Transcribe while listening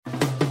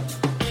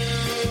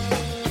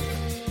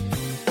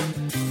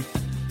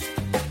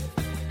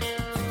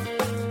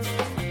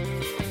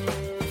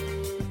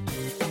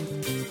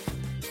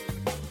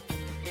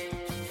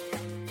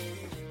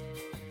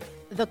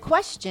The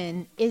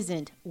question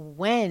isn't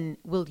when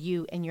will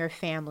you and your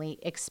family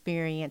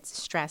experience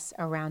stress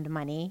around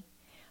money.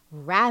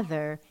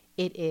 Rather,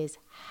 it is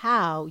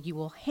how you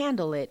will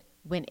handle it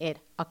when it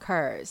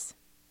occurs.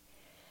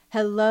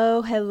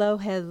 Hello, hello,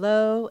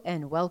 hello,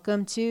 and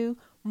welcome to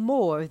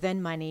More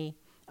Than Money,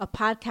 a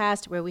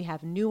podcast where we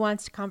have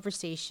nuanced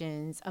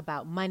conversations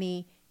about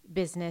money,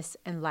 business,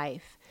 and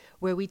life,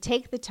 where we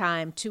take the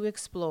time to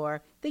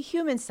explore the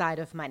human side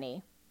of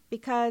money.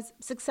 Because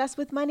success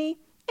with money,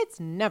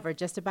 it's never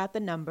just about the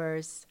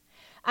numbers.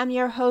 I'm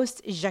your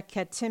host,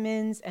 Jacquette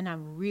Timmons, and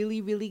I'm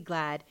really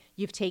glad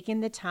you've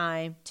taken the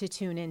time to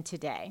tune in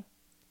today.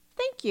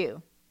 Thank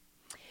you.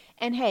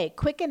 And hey,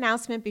 quick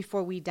announcement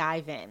before we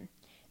dive in.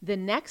 The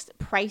next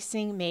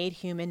Pricing Made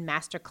Human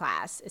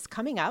Masterclass is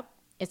coming up.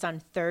 It's on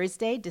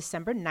Thursday,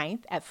 December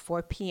 9th at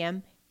 4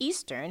 p.m.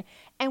 Eastern,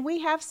 and we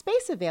have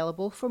space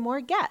available for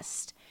more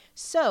guests.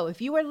 So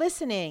if you are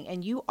listening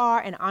and you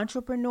are an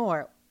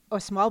entrepreneur or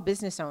small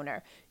business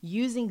owner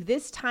using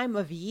this time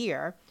of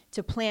year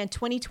to plan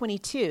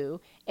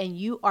 2022 and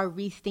you are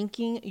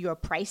rethinking your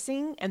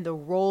pricing and the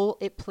role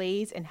it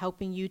plays in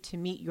helping you to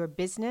meet your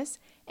business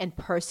and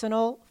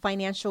personal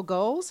financial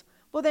goals,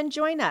 well then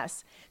join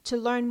us. To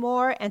learn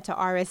more and to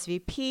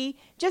RSVP,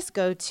 just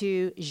go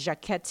to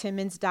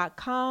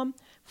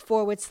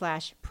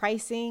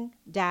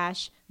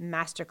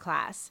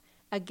jacquettetimmons.com/pricing-masterclass.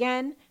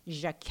 Again,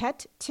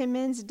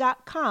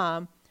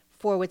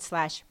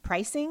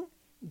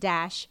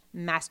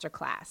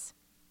 jacquettetimmons.com/pricing-masterclass.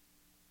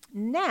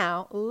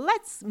 Now,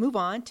 let's move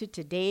on to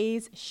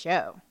today's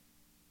show.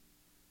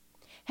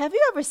 Have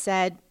you ever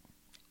said,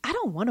 I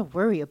don't want to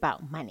worry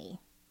about money?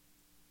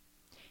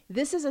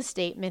 This is a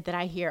statement that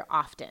I hear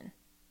often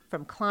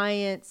from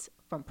clients,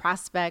 from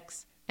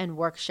prospects, and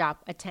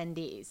workshop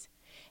attendees.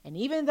 And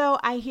even though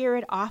I hear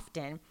it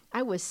often,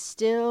 I was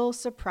still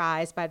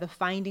surprised by the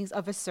findings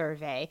of a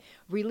survey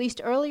released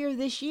earlier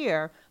this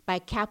year by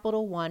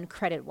Capital One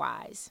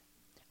CreditWise.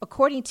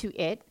 According to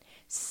it,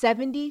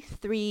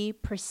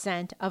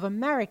 73% of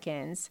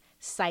Americans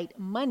cite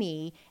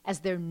money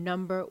as their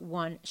number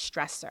one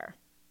stressor.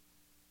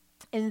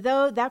 And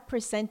though that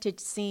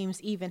percentage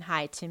seems even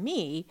high to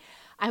me,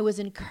 I was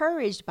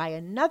encouraged by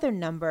another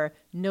number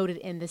noted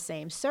in the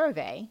same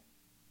survey,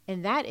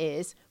 and that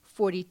is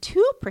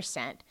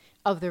 42%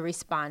 of the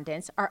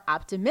respondents are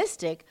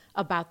optimistic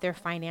about their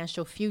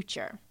financial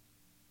future.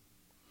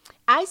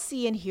 I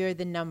see and hear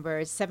the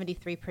numbers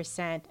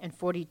 73% and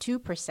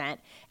 42%,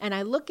 and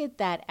I look at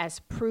that as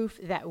proof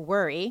that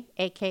worry,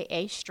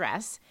 aka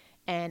stress,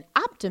 and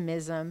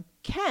optimism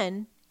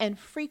can and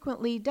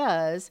frequently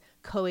does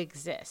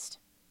coexist.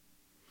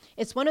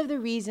 It's one of the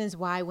reasons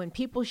why when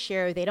people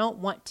share they don't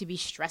want to be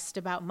stressed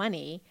about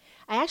money,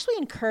 I actually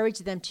encourage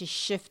them to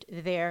shift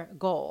their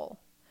goal.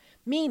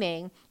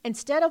 Meaning,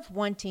 instead of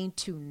wanting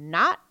to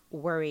not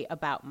worry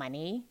about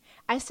money,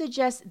 I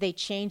suggest they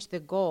change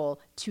the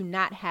goal to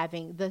not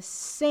having the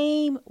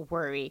same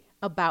worry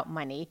about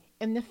money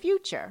in the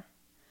future.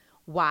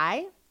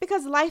 Why?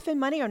 Because life and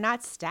money are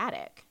not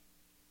static.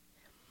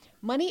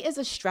 Money is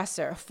a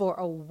stressor for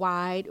a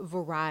wide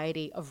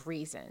variety of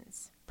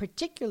reasons,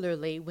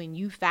 particularly when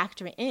you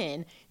factor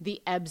in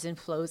the ebbs and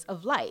flows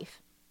of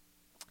life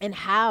and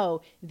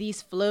how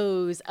these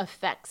flows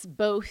affects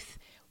both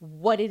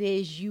what it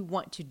is you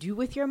want to do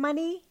with your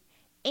money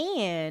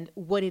and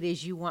what it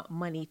is you want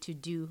money to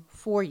do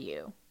for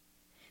you.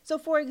 So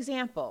for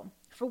example,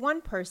 for one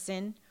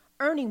person,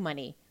 earning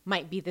money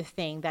might be the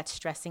thing that's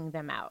stressing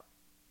them out.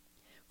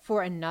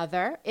 For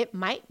another, it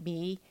might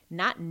be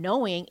not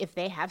knowing if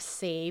they have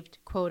saved,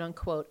 quote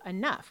unquote,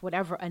 enough,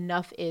 whatever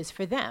enough is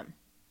for them.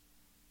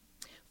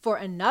 For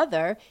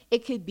another,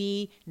 it could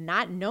be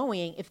not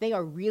knowing if they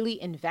are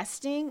really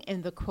investing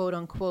in the quote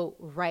unquote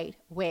right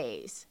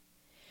ways.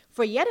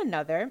 For yet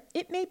another,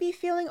 it may be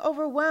feeling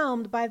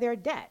overwhelmed by their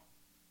debt.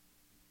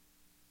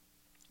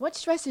 What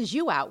stresses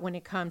you out when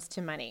it comes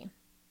to money?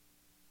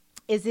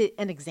 Is it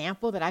an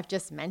example that I've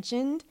just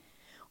mentioned?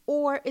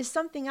 Or is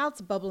something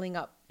else bubbling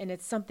up and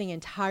it's something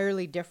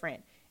entirely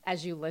different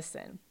as you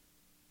listen?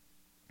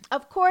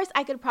 Of course,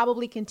 I could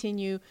probably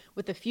continue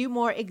with a few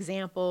more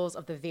examples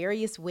of the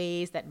various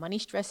ways that money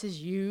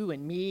stresses you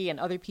and me and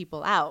other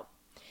people out.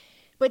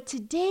 But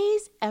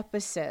today's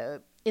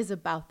episode is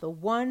about the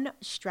one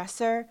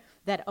stressor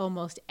that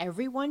almost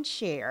everyone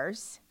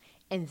shares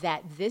and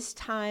that this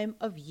time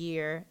of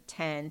year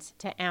tends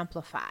to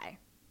amplify.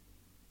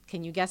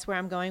 Can you guess where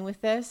I'm going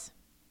with this?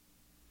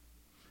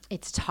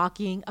 It's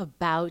talking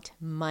about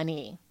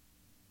money.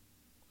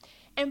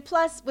 And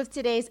plus, with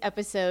today's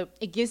episode,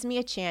 it gives me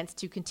a chance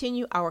to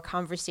continue our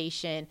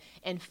conversation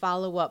and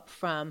follow up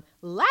from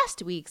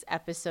last week's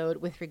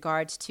episode with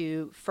regards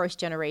to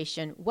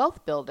first-generation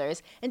wealth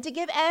builders and to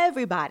give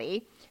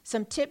everybody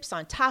some tips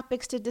on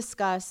topics to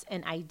discuss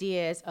and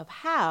ideas of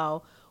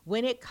how,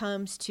 when it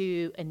comes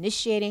to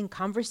initiating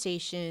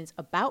conversations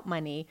about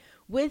money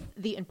with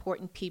the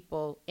important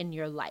people in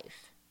your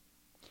life.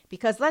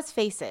 Because let's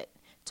face it,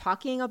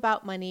 talking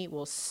about money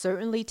will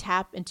certainly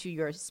tap into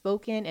your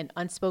spoken and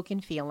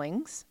unspoken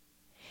feelings.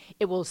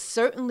 It will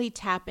certainly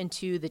tap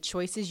into the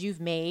choices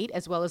you've made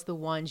as well as the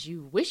ones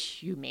you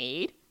wish you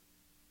made.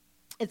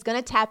 It's going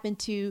to tap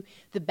into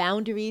the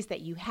boundaries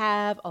that you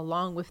have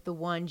along with the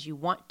ones you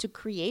want to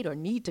create or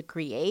need to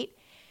create.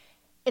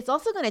 It's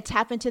also going to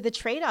tap into the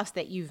trade-offs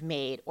that you've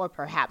made or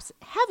perhaps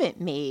haven't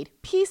made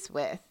peace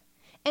with,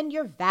 and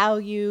your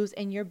values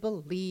and your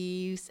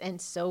beliefs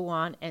and so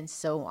on and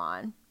so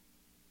on.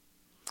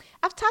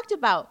 I've talked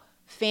about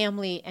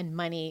family and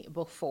money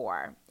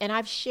before, and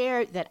I've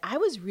shared that I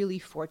was really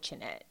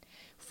fortunate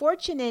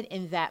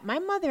in that my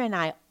mother and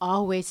I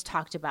always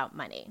talked about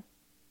money.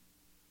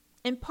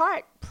 In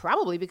part,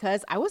 probably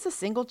because I was a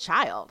single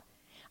child.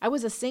 I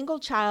was a single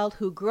child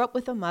who grew up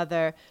with a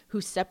mother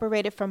who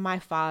separated from my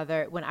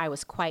father when I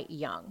was quite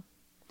young.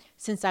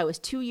 Since I was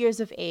 2 years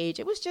of age,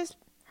 it was just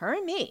her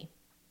and me.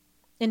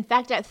 In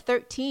fact, at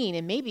 13,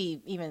 and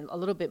maybe even a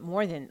little bit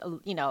more than,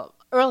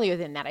 earlier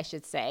than that, I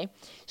should say,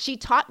 she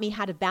taught me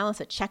how to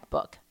balance a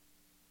checkbook.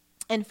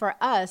 And for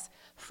us,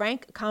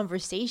 frank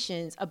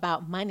conversations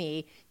about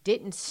money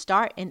didn't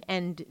start and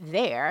end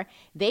there.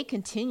 They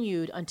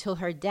continued until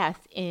her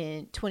death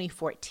in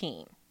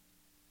 2014.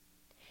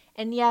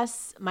 And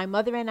yes, my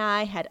mother and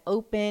I had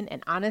open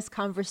and honest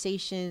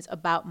conversations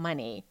about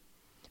money.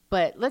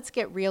 But let's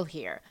get real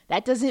here.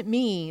 That doesn't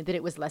mean that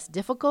it was less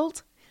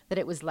difficult, that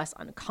it was less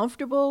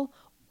uncomfortable,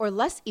 or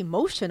less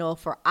emotional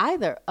for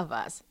either of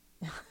us.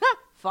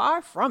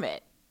 Far from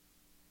it.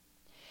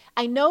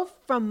 I know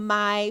from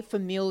my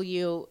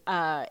familial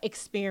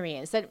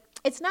experience that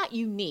it's not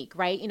unique,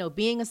 right?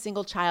 Being a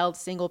single child,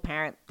 single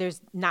parent,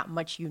 there's not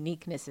much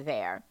uniqueness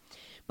there.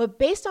 But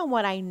based on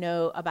what I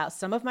know about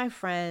some of my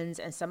friends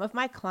and some of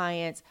my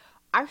clients,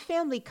 our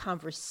family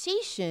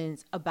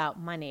conversations about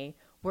money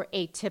were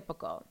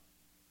atypical.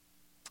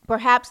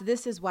 Perhaps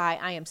this is why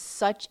I am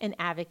such an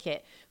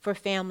advocate for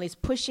families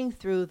pushing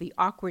through the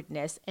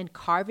awkwardness and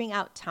carving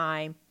out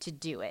time to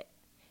do it,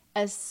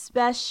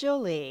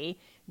 especially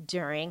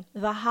during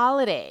the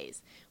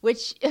holidays,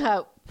 which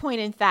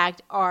point in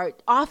fact are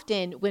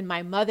often when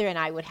my mother and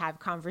I would have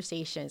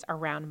conversations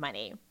around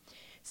money.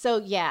 So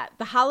yeah,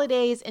 the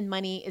holidays and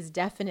money is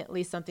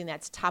definitely something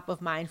that's top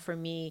of mind for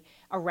me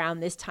around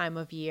this time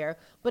of year,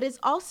 but it's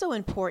also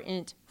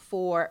important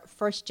for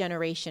first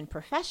generation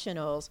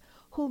professionals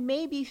who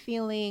may be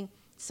feeling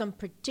some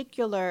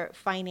particular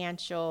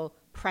financial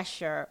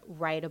pressure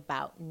right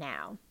about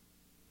now.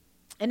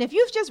 And if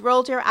you've just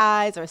rolled your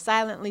eyes or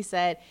silently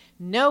said,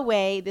 no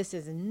way, this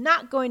is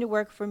not going to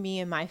work for me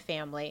and my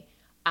family,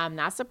 I'm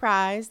not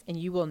surprised, and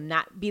you will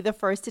not be the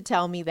first to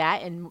tell me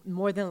that, and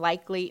more than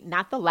likely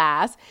not the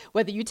last,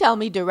 whether you tell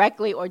me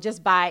directly or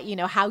just by,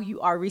 how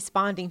you are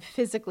responding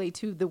physically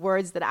to the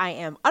words that I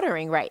am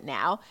uttering right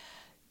now.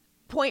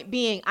 Point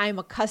being, I'm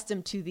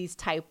accustomed to these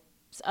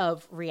types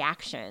of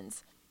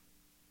reactions.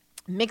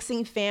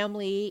 Mixing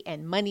family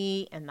and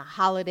money and the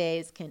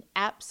holidays can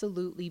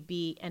absolutely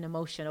be an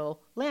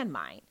emotional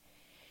landmine,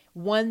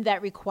 one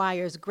that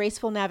requires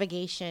graceful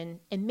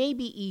navigation and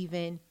maybe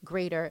even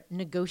greater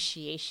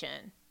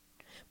negotiation.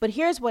 But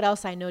here's what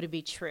else I know to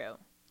be true.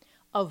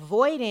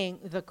 Avoiding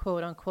the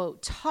quote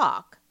unquote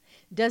talk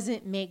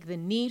doesn't make the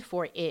need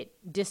for it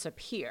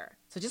disappear.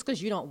 So just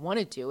because you don't want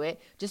to do it,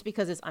 just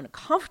because it's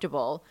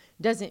uncomfortable,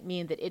 doesn't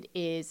mean that it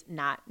is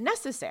not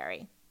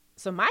necessary.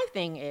 So my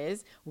thing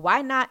is,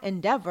 why not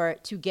endeavor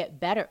to get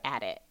better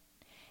at it?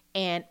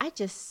 And I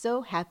just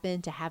so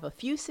happen to have a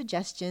few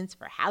suggestions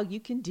for how you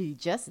can do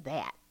just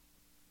that.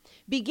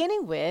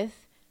 Beginning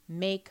with,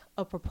 make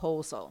a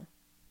proposal.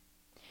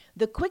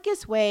 The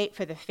quickest way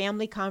for the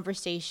family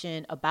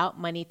conversation about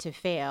money to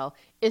fail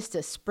is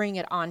to spring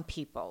it on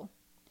people.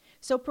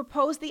 So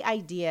propose the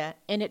idea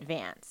in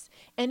advance.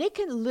 And it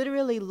can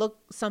literally look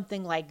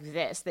something like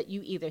this, that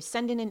you either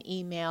send in an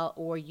email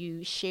or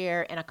you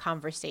share in a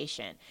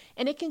conversation.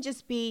 And it can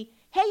just be,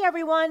 hey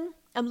everyone,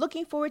 I'm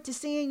looking forward to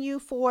seeing you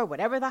for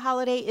whatever the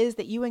holiday is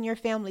that you and your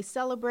family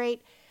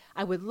celebrate.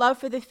 I would love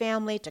for the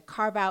family to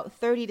carve out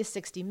 30 to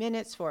 60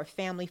 minutes for a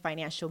family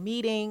financial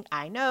meeting.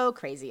 I know,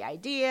 crazy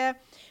idea,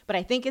 but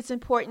I think it's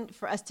important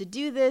for us to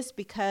do this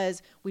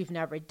because we've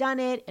never done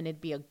it and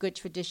it'd be a good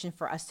tradition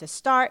for us to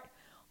start.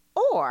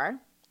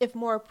 Or, if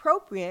more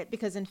appropriate,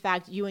 because in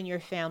fact you and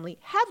your family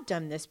have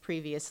done this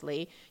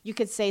previously, you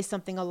could say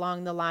something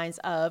along the lines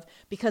of,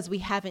 because we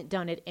haven't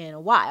done it in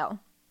a while.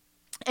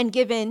 And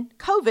given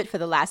COVID for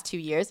the last 2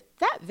 years,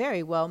 that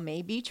very well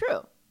may be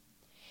true.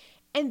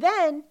 And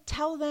then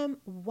tell them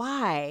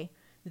why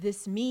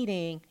this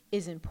meeting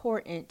is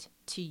important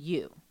to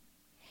you.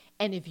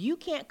 And if you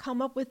can't come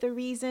up with a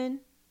reason,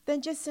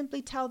 then just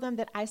simply tell them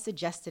that I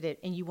suggested it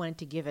and you wanted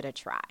to give it a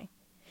try.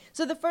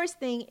 So the first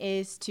thing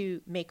is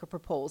to make a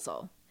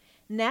proposal.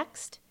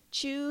 Next,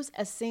 choose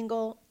a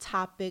single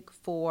topic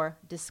for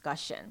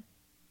discussion.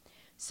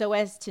 So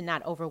as to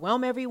not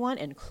overwhelm everyone,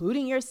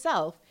 including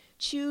yourself,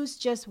 choose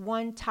just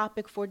one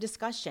topic for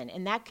discussion.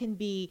 And that can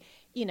be,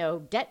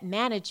 debt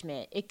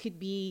management. It could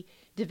be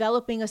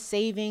developing a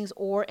savings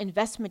or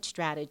investment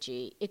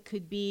strategy. It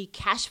could be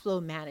cash flow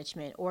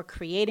management or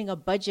creating a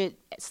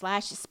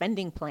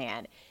budget/spending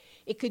plan.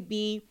 It could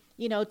be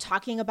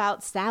talking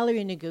about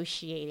salary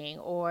negotiating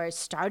or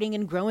starting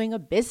and growing a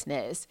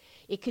business.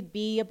 It could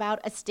be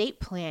about estate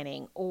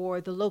planning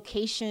or the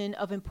location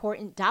of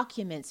important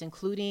documents,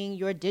 including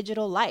your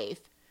digital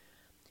life.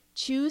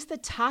 Choose the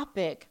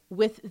topic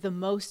with the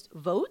most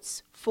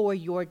votes for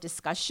your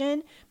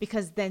discussion,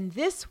 because then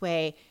this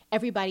way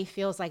everybody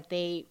feels like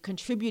they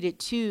contributed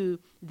to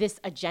this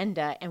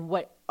agenda and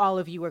what all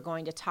of you are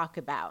going to talk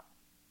about.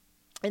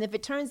 And if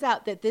it turns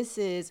out that this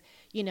is,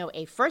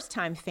 a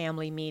first-time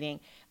family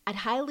meeting, I'd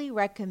highly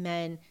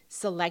recommend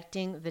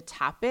selecting the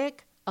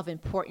topic of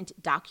important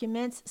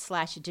documents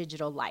 /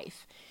 digital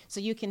life. So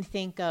you can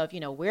think of,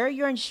 where are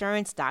your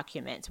insurance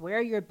documents? Where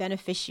are your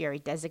beneficiary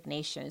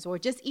designations? Or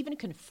just even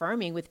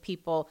confirming with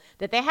people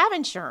that they have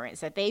insurance,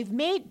 that they've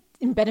made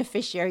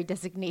beneficiary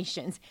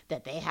designations,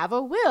 that they have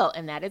a will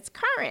and that it's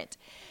current.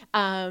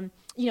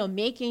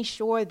 Making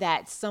sure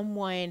that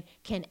someone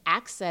can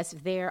access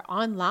their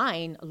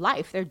online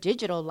life, their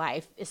digital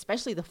life,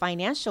 especially the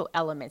financial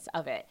elements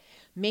of it.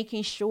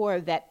 Making sure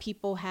that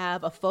people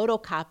have a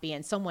photocopy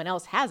and someone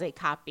else has a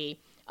copy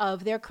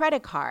of their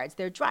credit cards,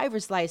 their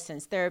driver's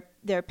license,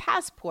 their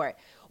passport,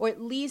 or at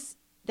least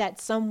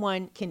that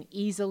someone can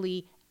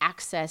easily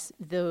access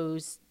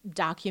those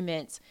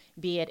documents,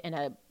 be it in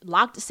a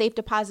locked safe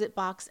deposit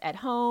box at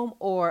home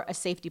or a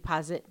safe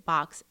deposit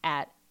box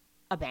at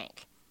a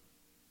bank.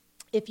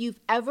 If you've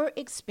ever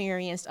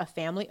experienced a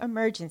family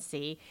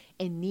emergency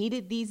and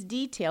needed these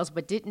details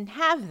but didn't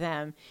have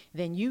them,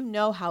 then you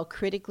know how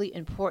critically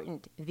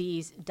important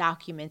these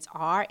documents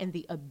are and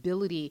the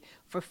ability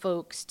for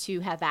folks to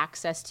have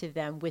access to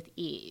them with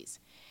ease.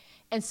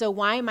 And so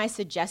why am I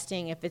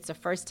suggesting, if it's a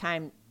first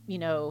time,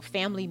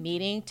 family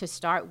meeting, to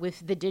start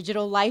with the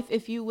digital life,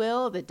 if you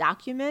will, the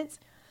documents?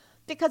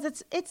 Because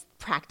it's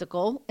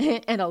practical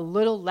and a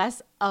little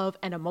less of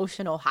an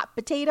emotional hot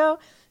potato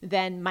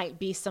than might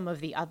be some of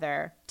the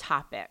other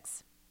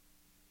topics.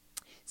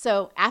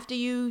 So after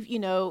you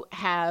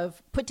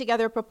have put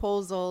together a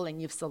proposal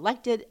and you've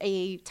selected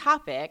a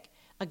topic,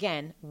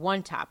 again,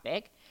 one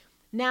topic,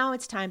 now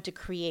it's time to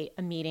create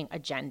a meeting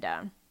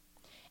agenda.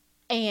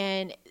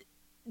 And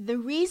the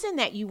reason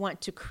that you want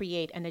to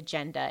create an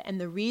agenda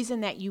and the reason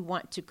that you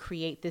want to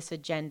create this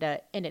agenda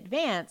in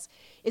advance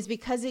is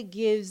because it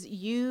gives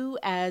you,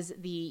 as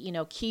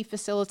the key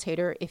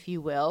facilitator, if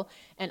you will,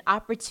 an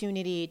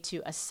opportunity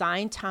to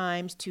assign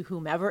times to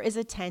whomever is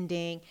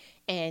attending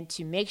and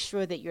to make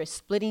sure that you're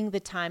splitting the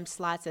time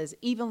slots as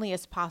evenly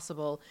as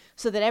possible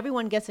so that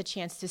everyone gets a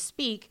chance to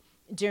speak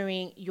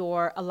during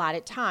your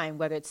allotted time,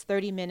 whether it's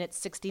 30 minutes,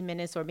 60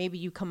 minutes, or maybe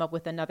you come up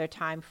with another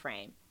time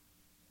frame.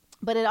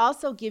 But it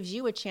also gives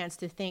you a chance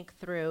to think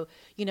through,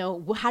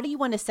 how do you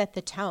want to set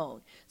the tone?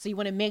 So you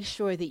want to make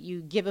sure that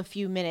you give a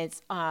few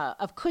minutes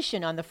of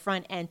cushion on the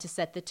front end to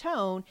set the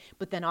tone,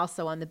 but then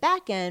also on the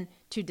back end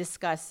to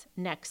discuss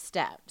next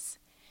steps.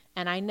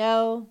 And I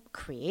know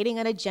creating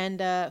an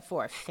agenda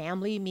for a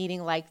family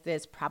meeting like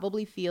this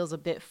probably feels a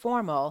bit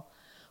formal,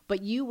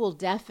 but you will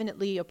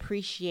definitely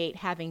appreciate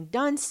having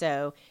done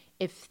so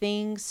if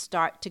things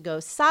start to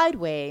go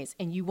sideways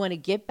and you want to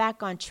get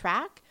back on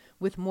track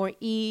with more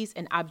ease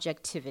and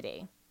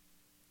objectivity.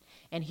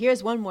 And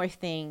here's one more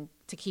thing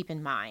to keep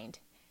in mind.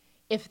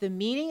 If the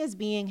meeting is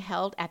being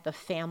held at the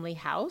family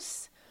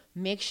house,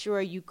 make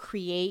sure you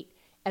create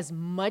as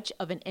much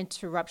of an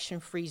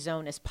interruption-free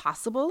zone as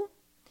possible.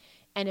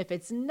 And if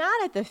it's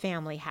not at the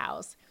family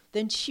house,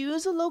 then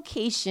choose a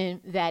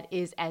location that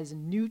is as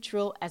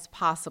neutral as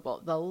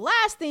possible. The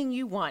last thing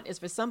you want is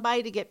for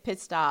somebody to get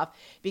pissed off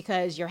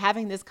because you're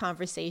having this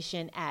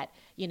conversation at,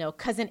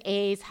 cousin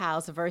A's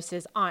house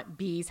versus Aunt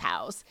B's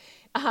house.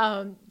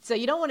 So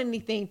you don't want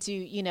anything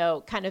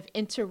to, kind of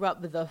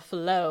interrupt the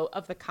flow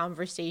of the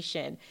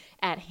conversation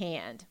at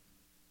hand.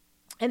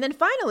 And then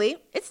finally,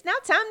 it's now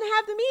time to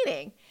have the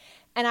meeting.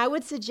 And I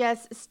would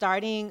suggest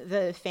starting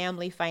the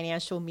family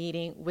financial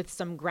meeting with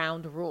some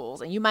ground rules.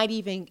 And you might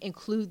even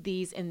include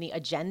these in the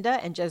agenda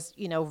and just,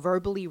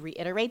 verbally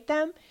reiterate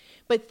them.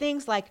 But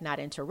things like not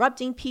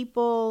interrupting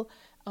people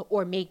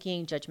or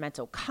making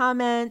judgmental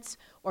comments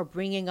or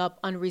bringing up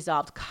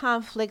unresolved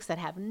conflicts that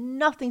have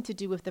nothing to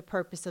do with the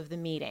purpose of the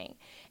meeting.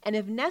 And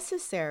if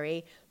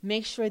necessary,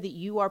 make sure that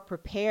you are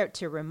prepared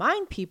to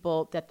remind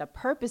people that the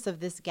purpose of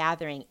this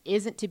gathering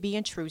isn't to be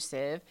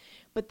intrusive,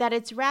 but that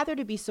it's rather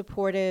to be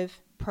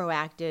supportive,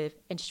 proactive,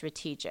 and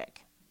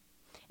strategic.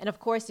 And of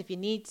course, if you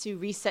need to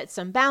reset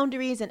some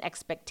boundaries and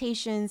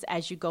expectations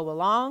as you go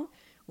along,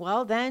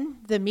 well, then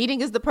the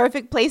meeting is the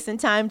perfect place and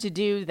time to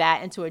do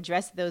that and to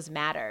address those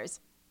matters.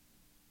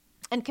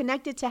 And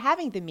connected to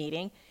having the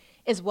meeting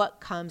is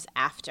what comes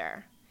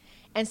after.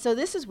 And so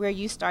this is where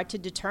you start to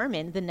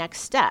determine the next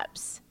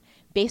steps.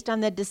 Based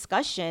on the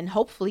discussion,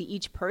 hopefully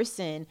each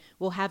person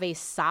will have a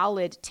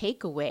solid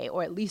takeaway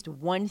or at least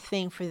one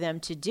thing for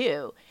them to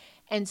do.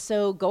 And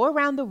so go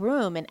around the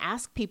room and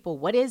ask people,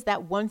 what is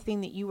that one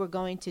thing that you were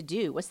going to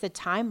do? What's the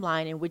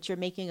timeline in which you're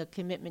making a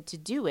commitment to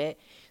do it,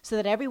 so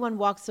that everyone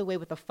walks away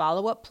with a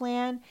follow-up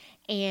plan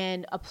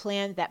and a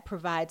plan that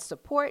provides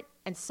support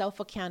and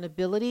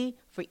self-accountability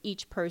for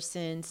each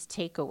person's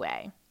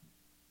takeaway.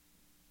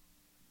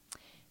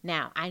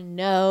 Now, I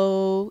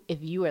know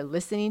if you are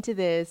listening to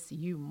this,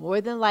 you more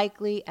than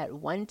likely at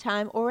one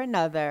time or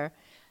another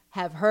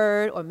have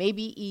heard or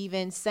maybe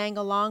even sang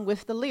along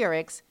with the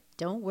lyrics,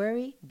 "Don't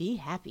worry, be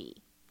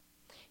happy."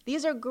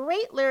 These are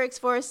great lyrics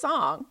for a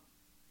song.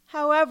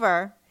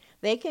 However,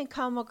 they can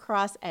come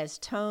across as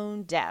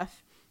tone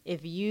deaf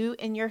if you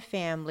and your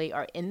family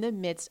are in the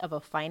midst of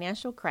a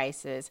financial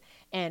crisis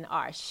and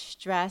are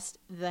stressed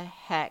the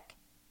heck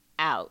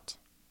out.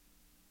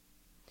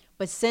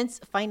 But since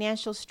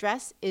financial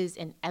stress is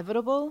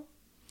inevitable,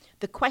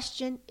 the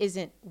question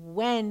isn't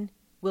when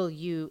will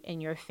you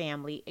and your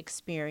family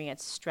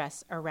experience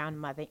stress around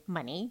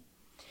money.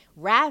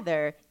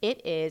 Rather,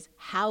 it is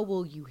how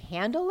will you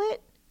handle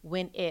it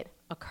when it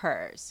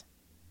occurs.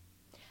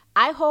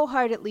 I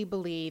wholeheartedly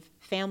believe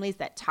families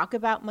that talk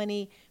about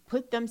money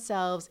put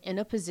themselves in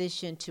a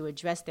position to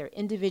address their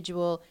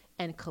individual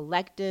and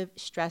collective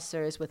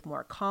stressors with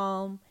more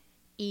calm,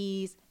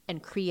 ease,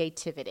 and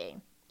creativity.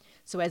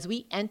 So as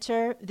we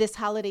enter this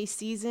holiday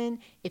season,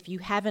 if you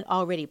haven't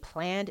already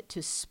planned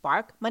to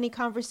spark money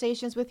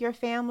conversations with your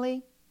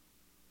family,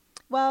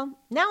 well,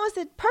 now is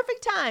the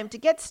perfect time to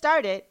get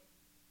started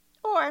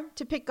or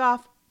to pick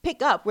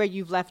up where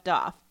you've left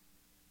off.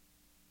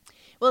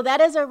 Well,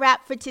 that is a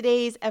wrap for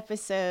today's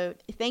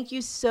episode. Thank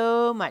you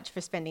so much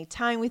for spending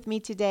time with me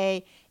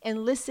today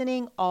and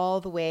listening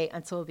all the way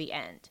until the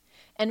end.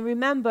 And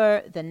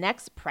remember, the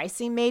next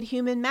Pricing Made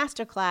Human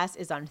Masterclass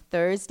is on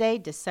Thursday,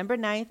 December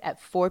 9th at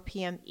 4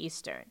 p.m.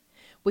 Eastern.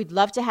 We'd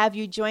love to have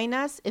you join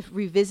us if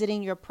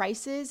revisiting your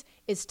prices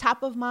is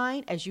top of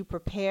mind as you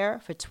prepare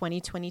for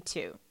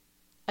 2022.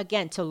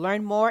 Again, to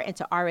learn more and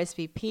to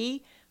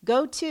RSVP,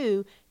 go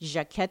to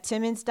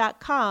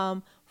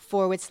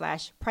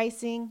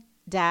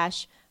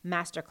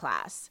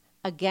JaquetteTimmons.com/pricing-masterclass.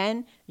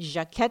 Again,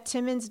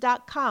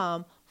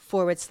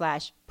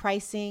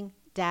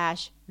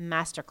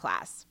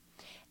 JaquetteTimmons.com/pricing-masterclass.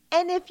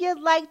 And if you'd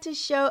like to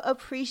show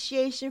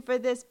appreciation for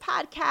this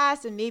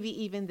podcast and maybe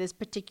even this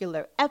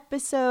particular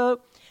episode,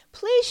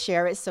 please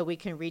share it so we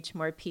can reach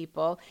more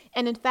people.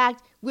 And in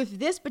fact, with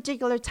this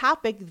particular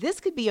topic, this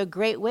could be a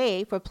great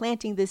way for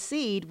planting the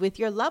seed with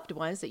your loved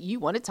ones that you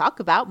want to talk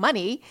about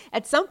money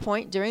at some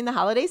point during the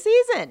holiday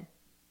season.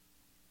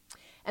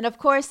 And of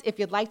course, if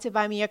you'd like to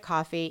buy me a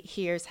coffee,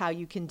 here's how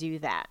you can do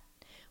that.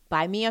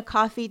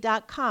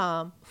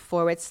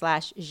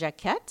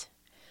 buymeacoffee.com/Jaquette.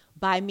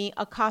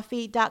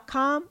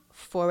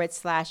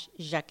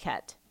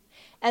 buymeacoffee.com/Jaquette.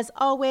 As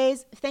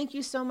always, thank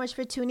you so much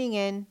for tuning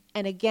in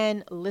and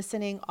again,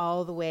 listening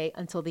all the way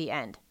until the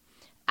end.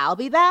 I'll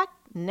be back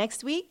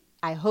next week.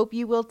 I hope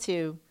you will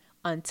too.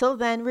 Until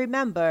then,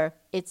 remember,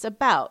 it's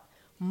about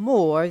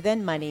more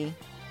than money.